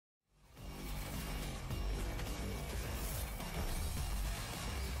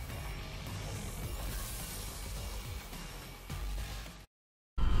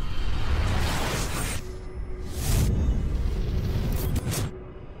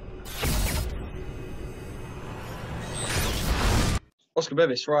Oscar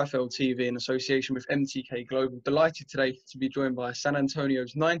Bevis for IFL TV in association with MTK Global. Delighted today to be joined by San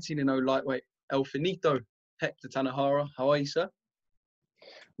Antonio's 19-0 lightweight El Finito, Hector Tanajara. How are you, sir?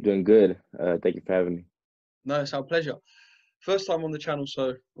 Doing good. Thank you for having me. No, it's our pleasure. First time on the channel,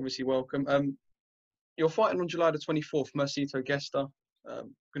 so obviously welcome. You're fighting on July the 24th, Mercito Gesta.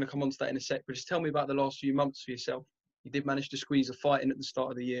 Going to come on to that in a sec, but just tell me about the last few months for yourself. You did manage to squeeze a fight in at the start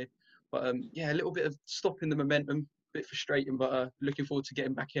of the year, but yeah, a little bit of stopping the momentum, a bit frustrating, but looking forward to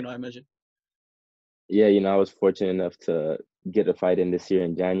getting back in, I imagine. Yeah, I was fortunate enough to get a fight in this year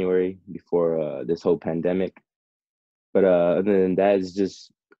in January before this whole pandemic. But other than that, it's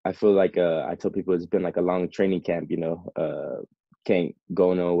just, I feel like I tell people it's been like a long training camp, can't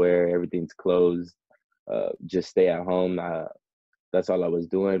go nowhere, everything's closed, just stay at home. That's all I was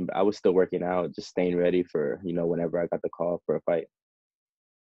doing. I was still working out, just staying ready for, whenever I got the call for a fight.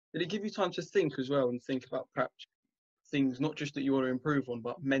 Did it give you time to think as well and think about perhaps things, not just that you want to improve on,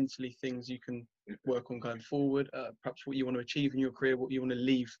 but mentally things you can work on going forward, perhaps what you want to achieve in your career, what you want to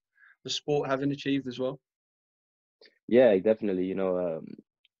leave the sport having achieved as well? Yeah, definitely.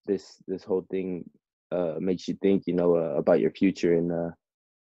 This whole thing makes you think, about your future and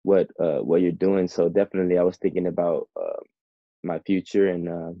what you're doing. So definitely, I was thinking about my future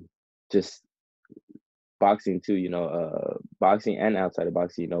and just boxing too. Boxing and outside of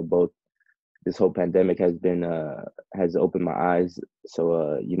boxing. Both. This whole pandemic has opened my eyes.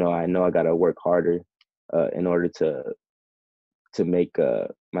 So I know I gotta work harder in order to make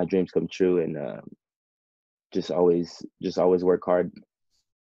my dreams come true and just always work hard.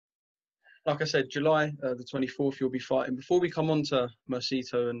 Like I said, July the 24th, you'll be fighting. Before we come on to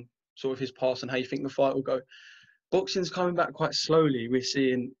Mercito and sort of his past and how you think the fight will go, boxing's coming back quite slowly. We're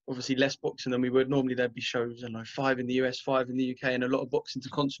seeing obviously less boxing than we would. Normally there'd be shows, 5 in the US, 5 in the UK, and a lot of boxing to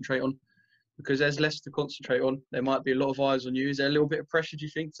concentrate on. Because there's less to concentrate on, there might be a lot of eyes on you. Is there a little bit of pressure, do you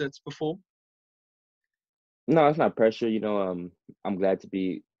think, to perform? No, it's not pressure. I'm glad to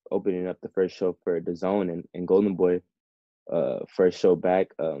be opening up the first show for the Zone and Golden Boy, first show back.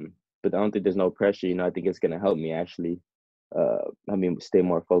 But I don't think there's no pressure. I think it's gonna help me actually. Stay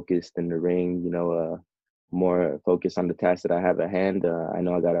more focused in the ring. More focused on the task that I have at hand. I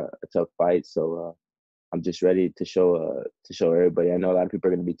know I got a tough fight, so I'm just ready to show everybody. I know a lot of people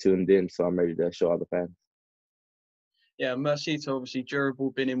are going to be tuned in, so I'm ready to show all the fans. Yeah, Mercito, obviously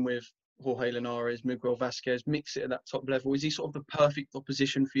durable, been in with Jorge Linares, Miguel Vasquez, mix it at that top level. Is he sort of the perfect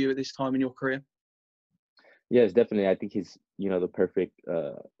opposition for you at this time in your career? Yes, definitely. I think he's, the perfect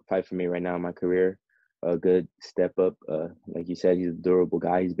fight for me right now in my career. A good step up. Like you said, he's a durable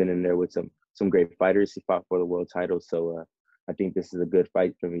guy. He's been in there with some great fighters. He fought for the world title, so I think this is a good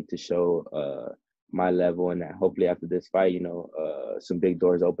fight for me to show my level, and that hopefully after this fight, some big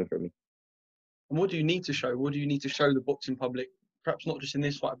doors open for me. And what do you need to show? What do you need to show the boxing public? Perhaps not just in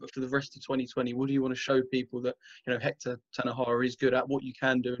this fight, but for the rest of 2020. What do you want to show people that Hector Tanajara is good at, what you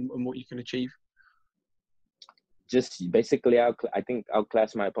can do, and what you can achieve? Just basically, I think I'll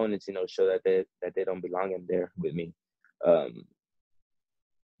class my opponents. Show that they don't belong in there with me.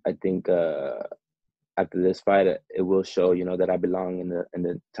 I think after this fight, it will show that I belong in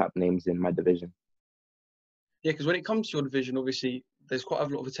the top names in my division. Yeah, because when it comes to your division, obviously there's quite a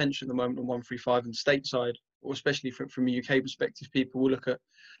lot of attention at the moment on 135 and stateside, or especially from a UK perspective, people will look at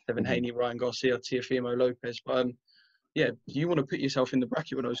Devin Haney, Ryan Garcia, Teofimo Lopez. But yeah, you want to put yourself in the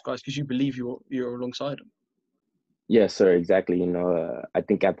bracket with those guys because you believe you're alongside them. Yes, sir. Exactly. I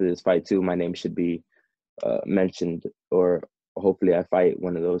think after this fight too, my name should be mentioned, or hopefully I fight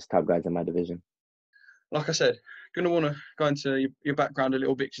one of those top guys in my division. Like I said, going to want to go into your background a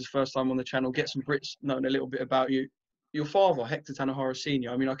little bit because it's first time on the channel, get some Brits knowing a little bit about you. Your father, Hector Tanajara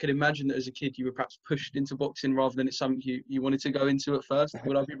Sr., I could imagine that as a kid you were perhaps pushed into boxing rather than it's something you wanted to go into at first.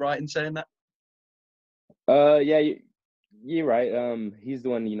 Would I be right in saying that? Yeah, you're right. He's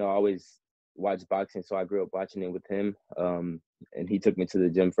the one, always watched boxing, so I grew up watching it with him. And he took me to the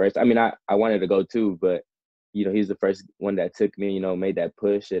gym first. I wanted to go too, but he's the first one that took me, made that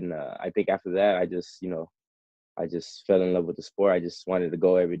push. And I think after that, I just fell in love with the sport. I just wanted to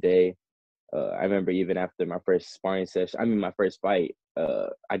go every day. I remember even after my first sparring session, my first fight,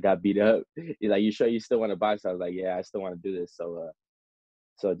 I got beat up. He's like, "You sure you still want to box?" I was like, "Yeah, I still want to do this." So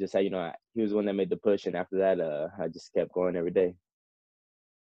just he was the one that made the push, and after that, I just kept going every day.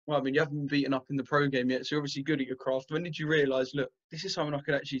 Well, you haven't been beaten up in the pro game yet, so you're obviously good at your craft. When did you realise, look, this is something I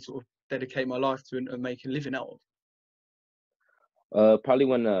could actually sort of dedicate my life to and make a living out of? Probably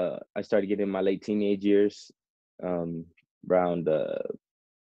when I started getting my late teenage years, around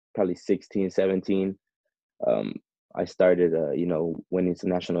probably 16, 17. I started, winning some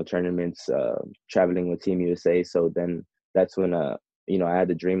national tournaments, traveling with Team USA. So then that's when I had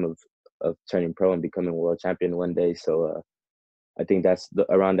the dream of turning pro and becoming world champion one day. So I think that's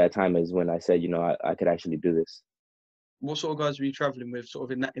around that time is when I said, I could actually do this. What sort of guys were you traveling with,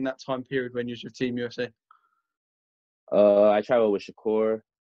 sort of in that time period when you was with Team USA? I traveled with Shakur,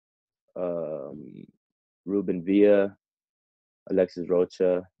 um, Ruben Villa, Alexis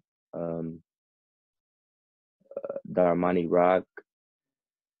Rocha, um, Darmani Rock.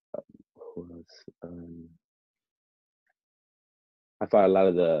 Who else? I fought a lot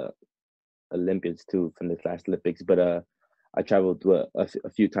of the Olympians too from this last Olympics, but I traveled a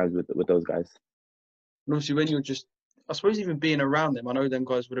few times with those guys. And obviously, when you're just, I suppose, even being around them, I know them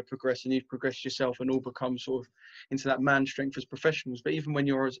guys would have progressed, and you've progressed yourself, and all become sort of into that man strength as professionals. But even when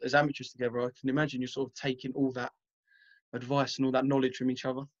you're as amateurs together, I can imagine you're sort of taking all that advice and all that knowledge from each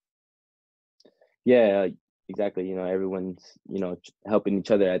other. Yeah, exactly. Everyone's helping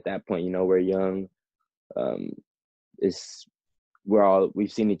each other at that point. We're young. It's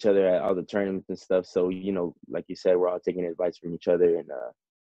we've seen each other at all the tournaments and stuff. So like you said, we're all taking advice from each other and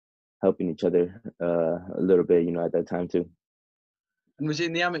helping each other a little bit. At that time too. And was it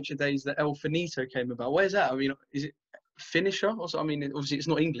in the amateur days that El Finito came about? Where's that? I mean, is it finisher? Also, I mean, obviously it's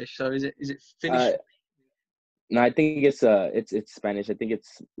not English, so is it finish? No, I think it's Spanish. I think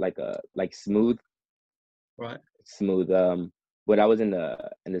it's like smooth. Right. Smooth. When I was in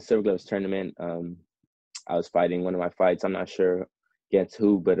the Silver Gloves tournament, I was fighting one of my fights. I'm not sure against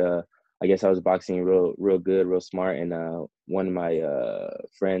who, but I guess I was boxing real good, real smart. And one of my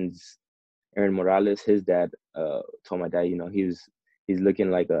friends, Aaron Morales, his dad told my dad, he's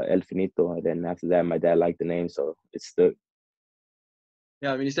looking like El Finito. And then after that, my dad liked the name, so it stuck.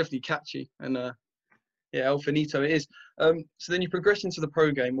 Yeah, I mean, it's definitely catchy, and yeah, El Finito it is. So then you progress into the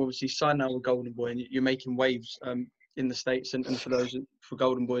pro game. Obviously, sign now with Golden Boy, and you're making waves in the States and for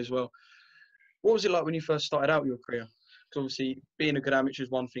Golden Boy as well. What was it like when you first started out your career? Because obviously, being a good amateur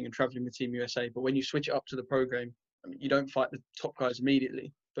is one thing, and traveling with Team USA. But when you switch it up to the pro game, I mean, you don't fight the top guys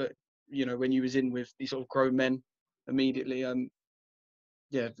immediately. But when you was in with these sort of grown men immediately,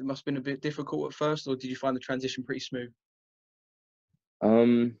 yeah, it must have been a bit difficult at first, or did you find the transition pretty smooth?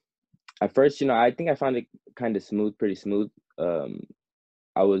 At first, I think I found it kind of smooth, pretty smooth.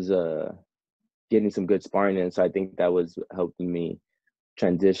 I was getting some good sparring in, so I think that was helping me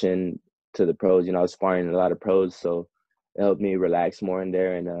transition to the pros. I was sparring a lot of pros, so it helped me relax more in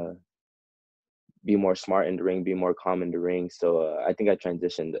there and be more smart in the ring, be more calm in the ring. So I think I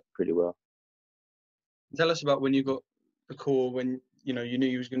transitioned pretty well. Tell us about when you got the call when you knew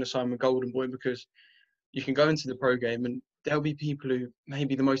you was going to sign with Golden Boy, because you can go into the pro game and there'll be people who may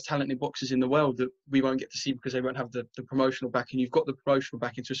be the most talented boxers in the world that we won't get to see because they won't have the promotional backing. You've got the promotional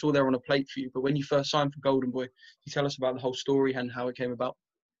backing, so it's all there on a plate for you. But when you first signed for Golden Boy, you tell us about the whole story and how it came about.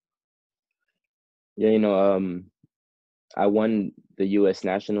 Yeah, I won the U.S.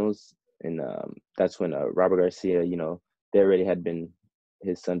 Nationals, and that's when Robert Garcia, they already had been,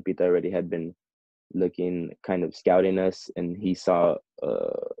 his son Peter already had been looking, kind of scouting us, and he saw,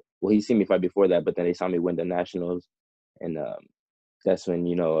 well, he seen me fight before that, but then they saw me win the Nationals, and that's when,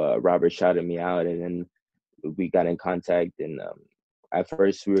 Robert shouted me out, and then we got in contact, and at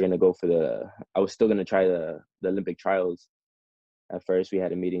first we were going to go I was still going to try the Olympic trials. At first we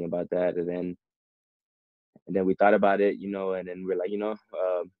had a meeting about that, and then we thought about it, and then we're like,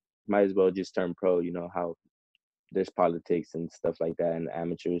 might as well just turn pro, how there's politics and stuff like that and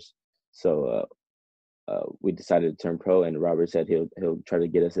amateurs. So we decided to turn pro, and Robert said he'll try to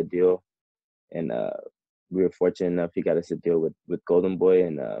get us a deal. And we were fortunate enough, he got us a deal with Golden Boy.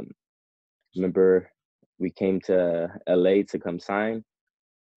 And remember, we came to LA to come sign,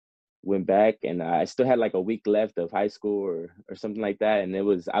 went back, and I still had like a week left of high school or something like that. And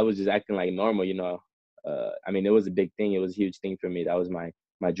I was just acting like normal, I mean, it was a big thing. It was a huge thing for me. That was my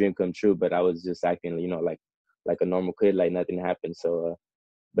dream come true. But I was just acting, like a normal kid, like nothing happened. So,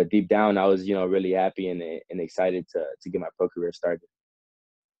 but deep down, I was, really happy and excited to get my pro career started.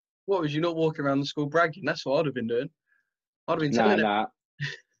 What, was you not walking around the school bragging? That's what I'd have been doing. I'd have been telling it.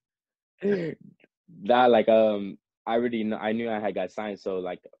 Nah. That like I already know, I knew I had got signed, so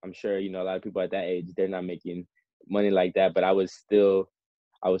like I'm sure a lot of people at that age, they're not making money like that, but I was still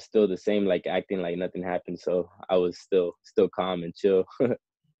the same, like acting like nothing happened. So I was still calm and chill. And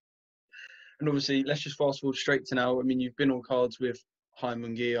obviously, let's just fast forward straight to now. I mean, you've been on cards with Jaime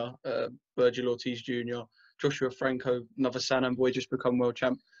Munguia, Virgil Ortiz Jr., Joshua Franco, another San boy just become world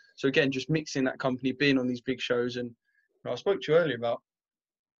champ. So again, just mixing that company, being on these big shows. And I spoke to you earlier about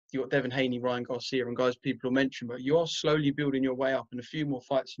you got Devin Haney, Ryan Garcia, and guys people will mention, but you are slowly building your way up, and a few more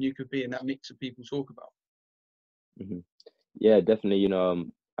fights and you could be in that mix of people talk about. Yeah, definitely.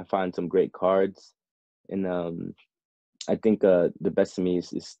 I find some great cards, and I think the best of me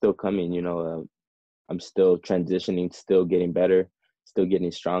is still coming. I'm still transitioning, still getting better, still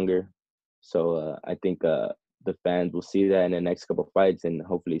getting stronger. So I think the fans will see that in the next couple of fights, and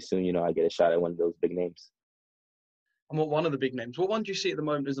hopefully soon, I get a shot at one of those big names. And what one of the big names? What one do you see at the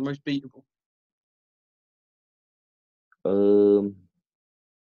moment as the most beatable? Um,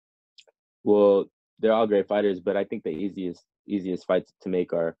 well, they're all great fighters, but I think the easiest fights to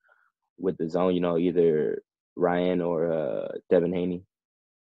make are with the zone. Either Ryan or Devin Haney.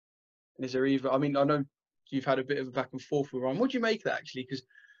 And is there either? I mean, I know you've had a bit of a back and forth with Ryan. What do you make of that actually? Because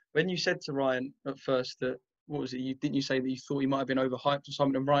when you said to Ryan at first that what was it? Didn't you say that you thought he might have been overhyped or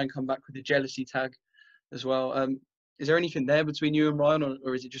something? And Ryan come back with the jealousy tag as well. Is there anything there between you and Ryan,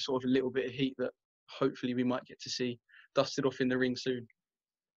 or is it just sort of a little bit of heat that hopefully we might get to see dusted off in the ring soon?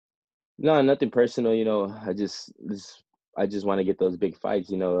 No, nothing personal. I just want to get those big fights.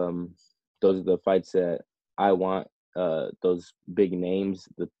 Those are the fights that I want. Those big names,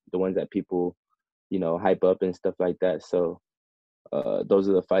 the ones that people, hype up and stuff like that. So those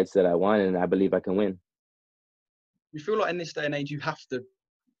are the fights that I want, and I believe I can win. You feel like in this day and age, you have to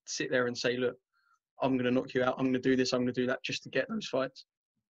sit there and say, look, I'm going to knock you out. I'm going to do this. I'm going to do that just to get those fights.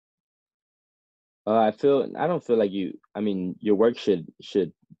 I don't feel like you. I mean, your work should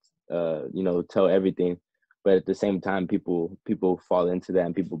tell everything, but at the same time, people fall into that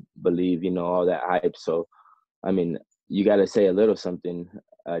and people believe, all that hype. So, I mean, you got to say a little something.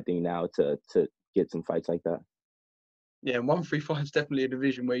 I think now to get some fights like that. Yeah, and 135 is definitely a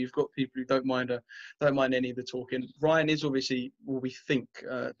division where you've got people who don't mind any of the talking. Ryan is obviously, well, we think,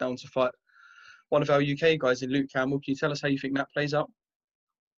 down to fight one of our UK guys in Luke Campbell. Can you tell us how you think that plays out?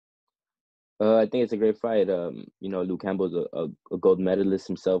 I think it's a great fight. Luke Campbell's a gold medalist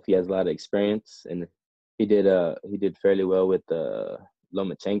himself. He has a lot of experience, and he did fairly well with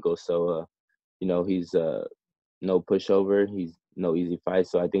Lomachenko. So, he's no pushover. He's no easy fight.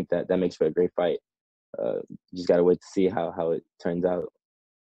 So I think that makes for a great fight. You just gotta wait to see how it turns out.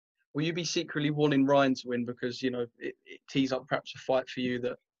 Will you be secretly wanting Ryan to win because it tees up perhaps a fight for you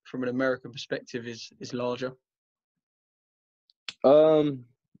that, from an American perspective, is larger? Um,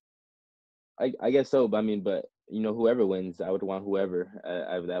 I guess so. But I mean, whoever wins, I would want whoever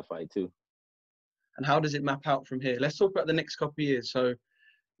out of that fight too. And how does it map out from here? Let's talk about the next couple of years. So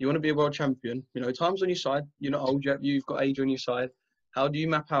you want to be a world champion. Time's on your side. You're not old yet. You've got age on your side. How do you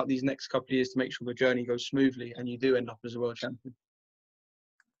map out these next couple of years to make sure the journey goes smoothly and you do end up as a world champion?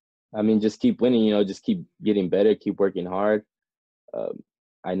 I mean, just keep winning. Just keep getting better. Keep working hard.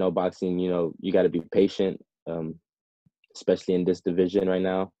 I know boxing. You got to be patient, especially in this division right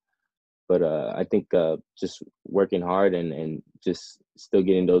now. But I think just working hard and just still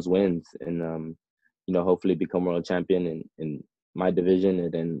getting those wins and hopefully become world champion in my division,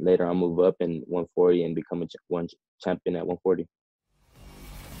 and then later I'll move up in 140 and become one champion at 140.